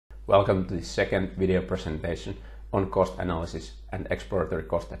Welcome to the second video presentation on cost analysis and exploratory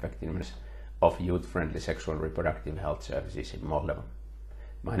cost effectiveness of youth-friendly sexual and reproductive health services in Moldova.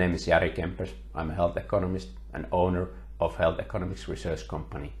 My name is Jari Kempers. I'm a health economist and owner of health economics research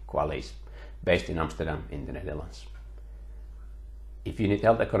company Qalys, based in Amsterdam in the Netherlands. If you need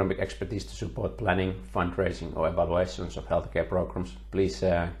health economic expertise to support planning, fundraising or evaluations of healthcare programs, please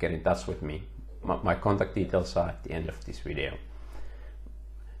get in touch with me. My contact details are at the end of this video.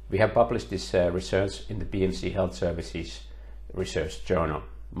 We have published this research in the BMC Health Services Research Journal.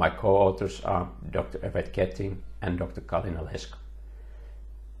 My co-authors are Dr. Evet Ketting and Dr. Qalys.eu.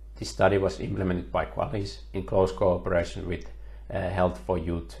 This study was implemented by Qalys in close cooperation with Health for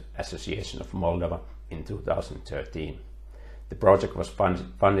Youth Association of Moldova in 2013. The project was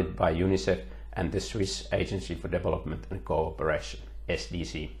funded by UNICEF and the Swiss Agency for Development and Cooperation,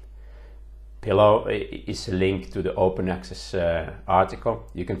 SDC. Below is a link to the open access article.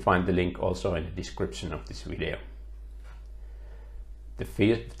 You can find the link also in the description of this video.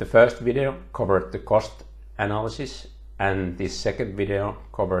 The first video covered the cost analysis, and this second video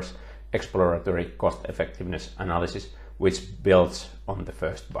covers exploratory cost effectiveness analysis, which builds on the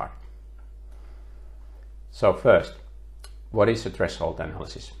first part. So first, what is a threshold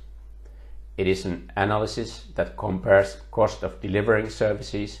analysis? It is an analysis that compares cost of delivering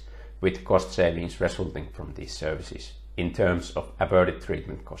services with cost savings resulting from these services in terms of averted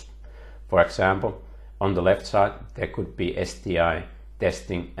treatment cost. For example, on the left side there could be STI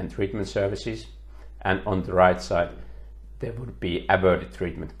testing and treatment services, and on the right side there would be averted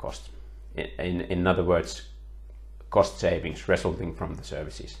treatment costs. In other words, cost savings resulting from the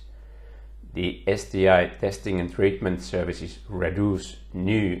services. The STI testing and treatment services reduce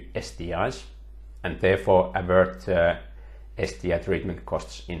new STIs and therefore avert STI treatment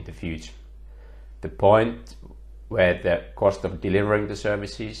costs in the future. The point where the cost of delivering the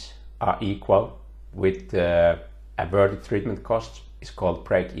services are equal with the averted treatment costs is called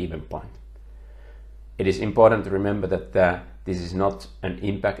break-even point. It is important to remember that this is not an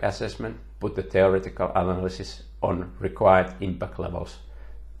impact assessment, but the theoretical analysis on required impact levels,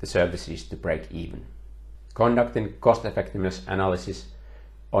 the services to break even. Conducting cost effectiveness analysis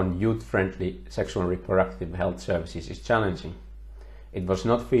on youth-friendly sexual and reproductive health services is challenging. It was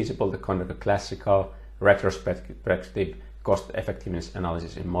not feasible to conduct a classical retrospective cost effectiveness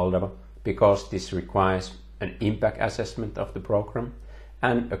analysis in Moldova because this requires an impact assessment of the program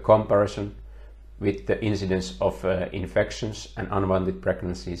and a comparison with the incidence of infections and unwanted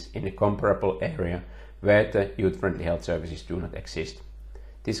pregnancies in a comparable area where the youth-friendly health services do not exist.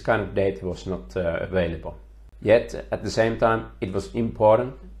 This kind of data was not available. Yet, at the same time, it was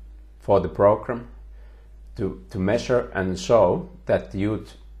important for the program to measure and show that the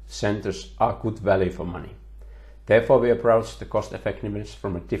youth centers are good value for money. Therefore, we approached the cost effectiveness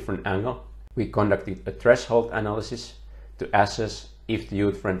from a different angle. We conducted a threshold analysis to assess if the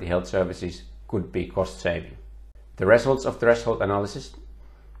youth-friendly health services could be cost-saving. The results of threshold analysis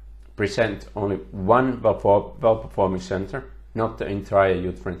present only one well-performing center, not the entire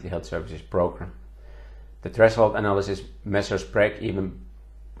youth-friendly health services program. The threshold analysis measures break-even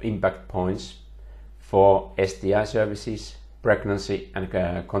impact points for STI services, pregnancy and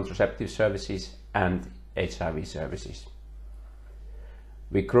contraceptive services, and HIV services.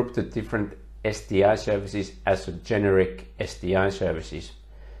 We grouped the different STI services as a generic STI services.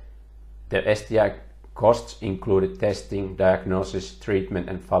 The STI costs included testing, diagnosis, treatment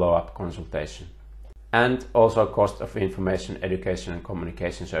and follow-up consultation, and also cost of information, education and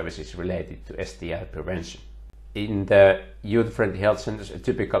communication services related to STI prevention. In the youth-friendly health centers, a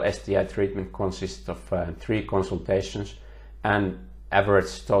typical STI treatment consists of 3 consultations, and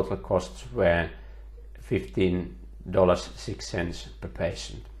average total costs were $15.06 per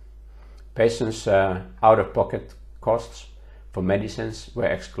patient. Patients' out-of-pocket costs for medicines were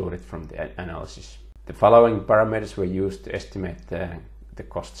excluded from the analysis. The following parameters were used to estimate the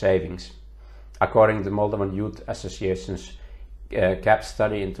cost savings. According to the Moldovan Youth Association's CAP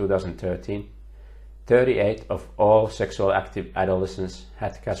study in 2013, 38 of all sexual active adolescents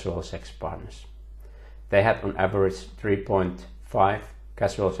had casual sex partners. They had on average 3.5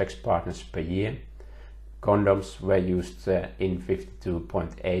 casual sex partners per year. Condoms were used in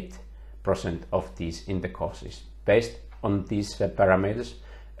 52.8% of these intercourses. Based on these parameters,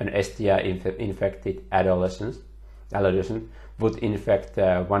 an STI-infected adolescent would infect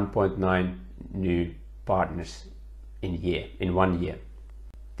 1.9 new partners in 1 year.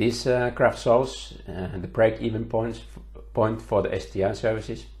 This graph shows the break-even point for the STI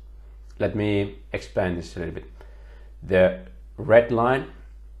services. Let me expand this a little bit. The red line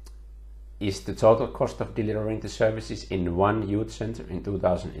is the total cost of delivering the services in one youth center in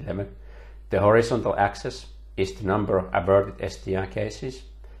 2011. The horizontal axis is the number of averted STI cases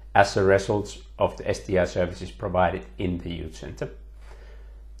as a result of the STI services provided in the youth center.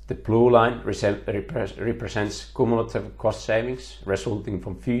 The blue line represents cumulative cost savings resulting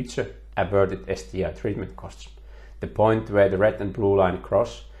from future averted STI treatment costs. The point where the red and blue line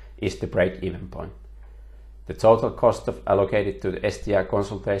cross is the break-even point. The total cost allocated to the STI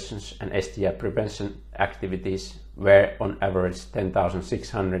consultations and STI prevention activities were on average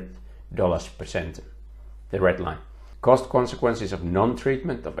 $10,600 per center, the red line. Cost consequences of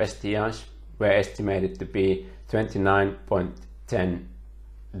non-treatment of STIs were estimated to be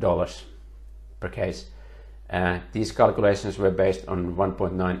 $29.10 per case. These calculations were based on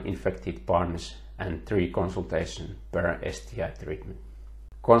 1.9 infected partners and 3 consultations per STI treatment.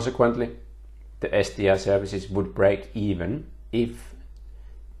 Consequently, the STI services would break even if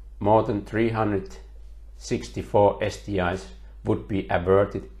more than 364 STIs would be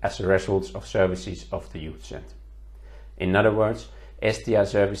averted as a result of services of the youth center. In other words, STI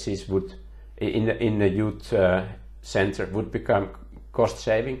services would in the youth center would become cost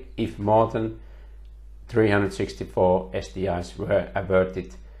saving if more than 364 STIs were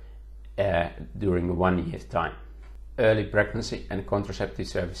averted during 1 year's time. Early pregnancy and contraceptive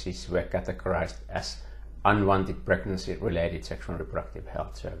services were categorized as unwanted pregnancy-related sexual and reproductive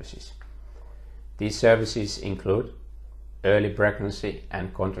health services. These services include early pregnancy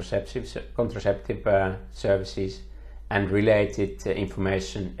and contraceptive services and related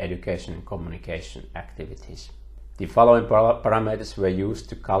information, education and communication activities. The following parameters were used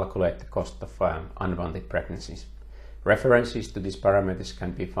to calculate the cost of unwanted pregnancies. References to these parameters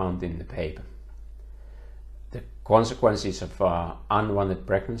can be found in the paper. The consequences of unwanted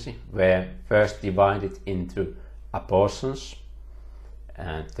pregnancy were first divided into abortions,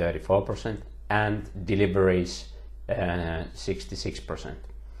 34%, and deliveries, 66%.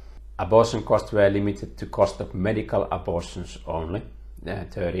 Abortion costs were limited to cost of medical abortions only,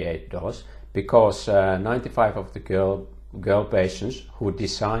 $38, because 95% of the girl patients who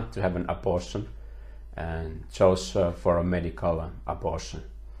decide to have an abortion chose for a medical abortion.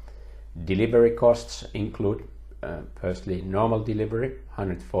 Delivery costs include firstly normal delivery,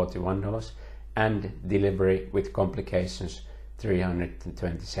 $141, and delivery with complications,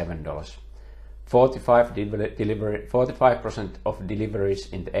 $327. 45% of deliveries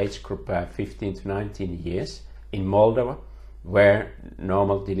in the age group 15 to 19 years in Moldova were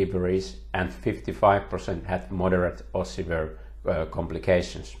normal deliveries, and 55% had moderate or severe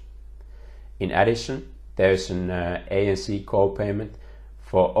complications. In addition, there is an ANC co-payment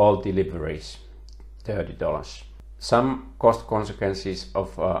for all deliveries, $30. Some cost consequences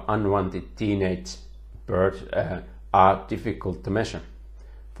of unwanted teenage birth are difficult to measure.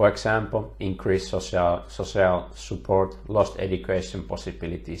 For example, increased social support, lost education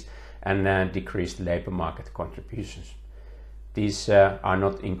possibilities, and decreased labor market contributions. These are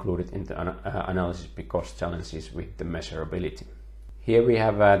not included in the analysis because challenges with the measurability. Here we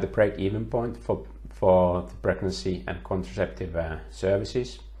have the break-even point for the pregnancy and contraceptive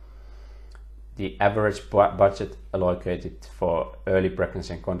services. The average budget allocated for early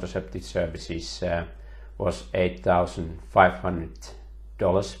pregnancy and contraceptive services was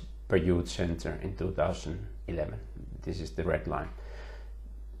 $8,500 per youth center in 2011. This is the red line.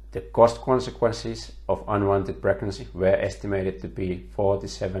 The cost consequences of unwanted pregnancy were estimated to be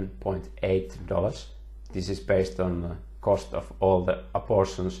 $47.8. This is based on the cost of all the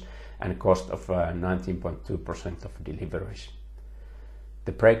abortions and cost of 19.2% of deliveries.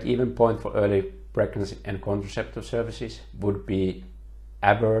 The break-even point for early pregnancy and contraceptive services would be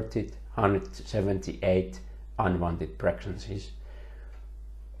averted 178 unwanted pregnancies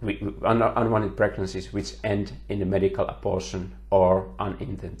which end in a medical abortion or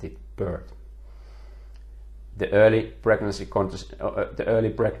unintended birth. The early pregnancy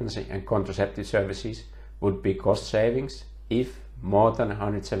and contraceptive services would be cost savings if more than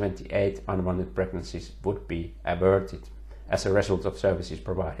 178 unwanted pregnancies would be averted as a result of services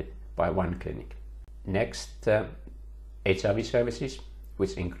provided by one clinic. Next, HIV services,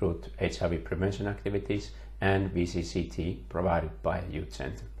 which include HIV prevention activities and VCCT provided by a youth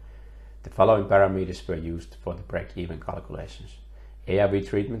center. The following parameters were used for the break-even calculations. ARV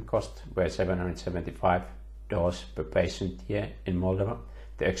treatment costs were $775 per patient year in Moldova.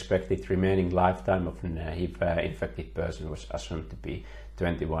 The expected remaining lifetime of an HIV-infected person was assumed to be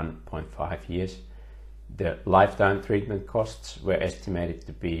 21.5 years. The lifetime treatment costs were estimated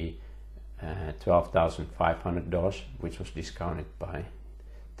to be $12,500, which was discounted by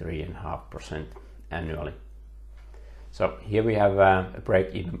 3.5% annually. So here we have a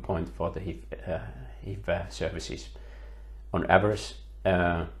break-even point for the HIV services. On average,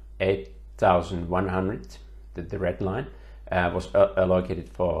 8,100, the red line, was allocated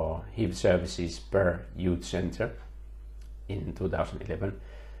for HIV services per youth center in 2011.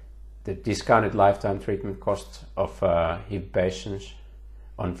 The discounted lifetime treatment costs of HIV patients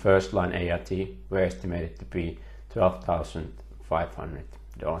on first-line ART were estimated to be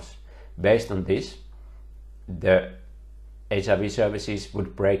 $12,500. Based on this, the HIV services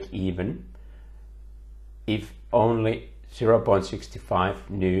would break even if only 0.65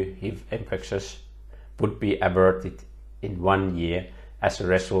 new HIV infections would be averted in 1 year as a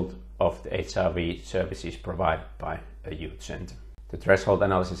result of the HIV services provided by a youth center. The threshold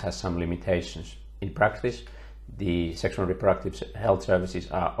analysis has some limitations. In practice, the sexual and reproductive health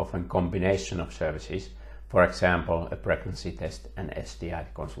services are often a combination of services, for example, a pregnancy test and STI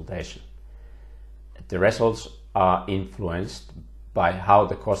consultation. The results are influenced by how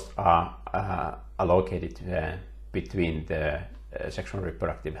the costs are allocated between the sexual and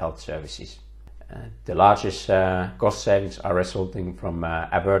reproductive health services. The largest cost savings are resulting from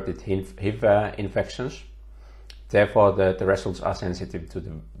averted HIV infections. Therefore, the results are sensitive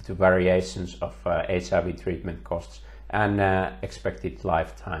to variations of HIV treatment costs and expected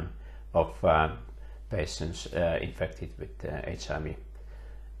lifetime of patients infected with HIV.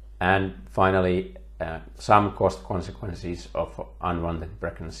 And finally, some cost consequences of unwanted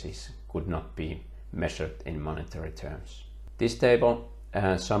pregnancies could not be measured in monetary terms. This table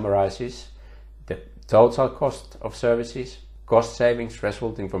summarizes the total cost of services, cost savings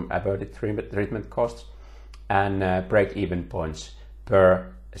resulting from averted treatment costs, and break-even points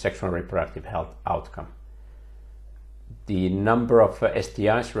per sexual and reproductive health outcome. The number of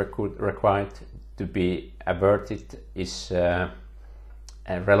STIs required to be averted is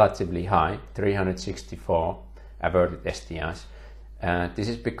relatively high, 364 averted STIs. This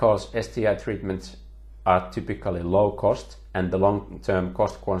is because STI treatments are typically low cost and the long-term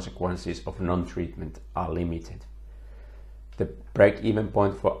cost consequences of non-treatment are limited. The break-even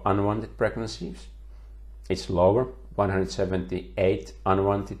point for unwanted pregnancies is lower, 178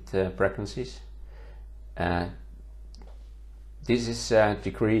 unwanted pregnancies. This is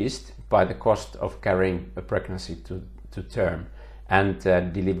decreased by the cost of carrying a pregnancy to term and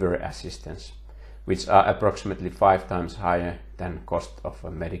delivery assistance, which are approximately 5 times higher than cost of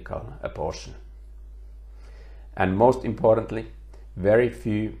a medical abortion. And most importantly, very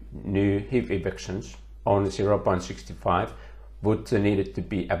few new HIV infections, only 0.65, would needed to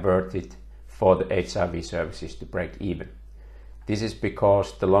be averted for the HIV services to break even. This is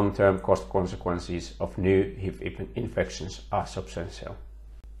because the long-term cost consequences of new HIV infections are substantial.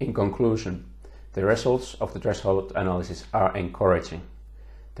 In conclusion, the results of the threshold analysis are encouraging.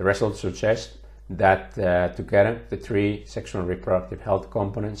 The results suggest that together the 3 sexual and reproductive health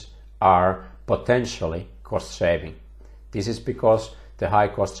components are potentially cost saving. This is because the high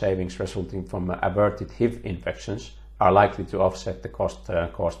cost savings resulting from averted HIV infections are likely to offset the cost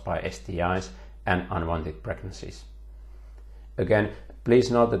caused by STIs and unwanted pregnancies. Again,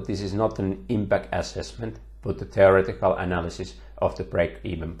 please note that this is not an impact assessment, but a theoretical analysis of the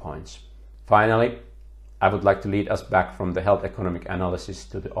break-even points. Finally, I would like to lead us back from the health economic analysis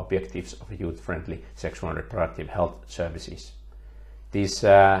to the objectives of youth-friendly sexual and reproductive health services. These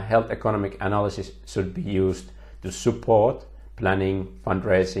health economic analysis should be used to support planning,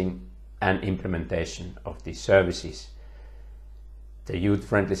 fundraising and implementation of these services. The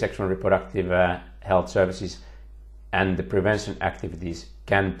youth-friendly sexual and reproductive health services and the prevention activities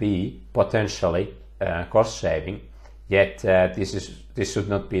can be potentially cost-saving, yet this should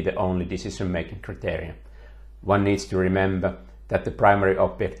not be the only decision-making criteria. One needs to remember that the primary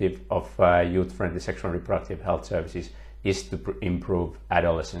objective of youth-friendly sexual and reproductive health services is to improve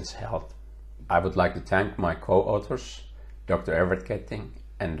adolescents' health. I would like to thank my co-authors, Dr. Evert Ketting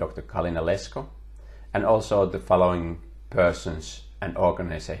and Dr. Kalina Lesko, and also the following persons and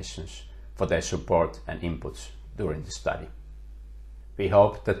organizations for their support and inputs during the study. We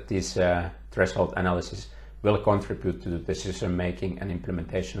hope that this threshold analysis will contribute to the decision-making and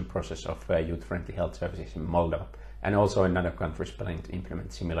implementation process of youth-friendly health services in Moldova and also in other countries planning to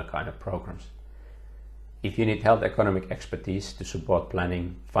implement similar kind of programs. If you need health economic expertise to support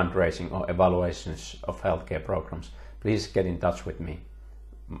planning, fundraising or evaluations of healthcare programs, please get in touch with me.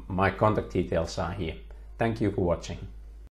 My contact details are here. Thank you for watching.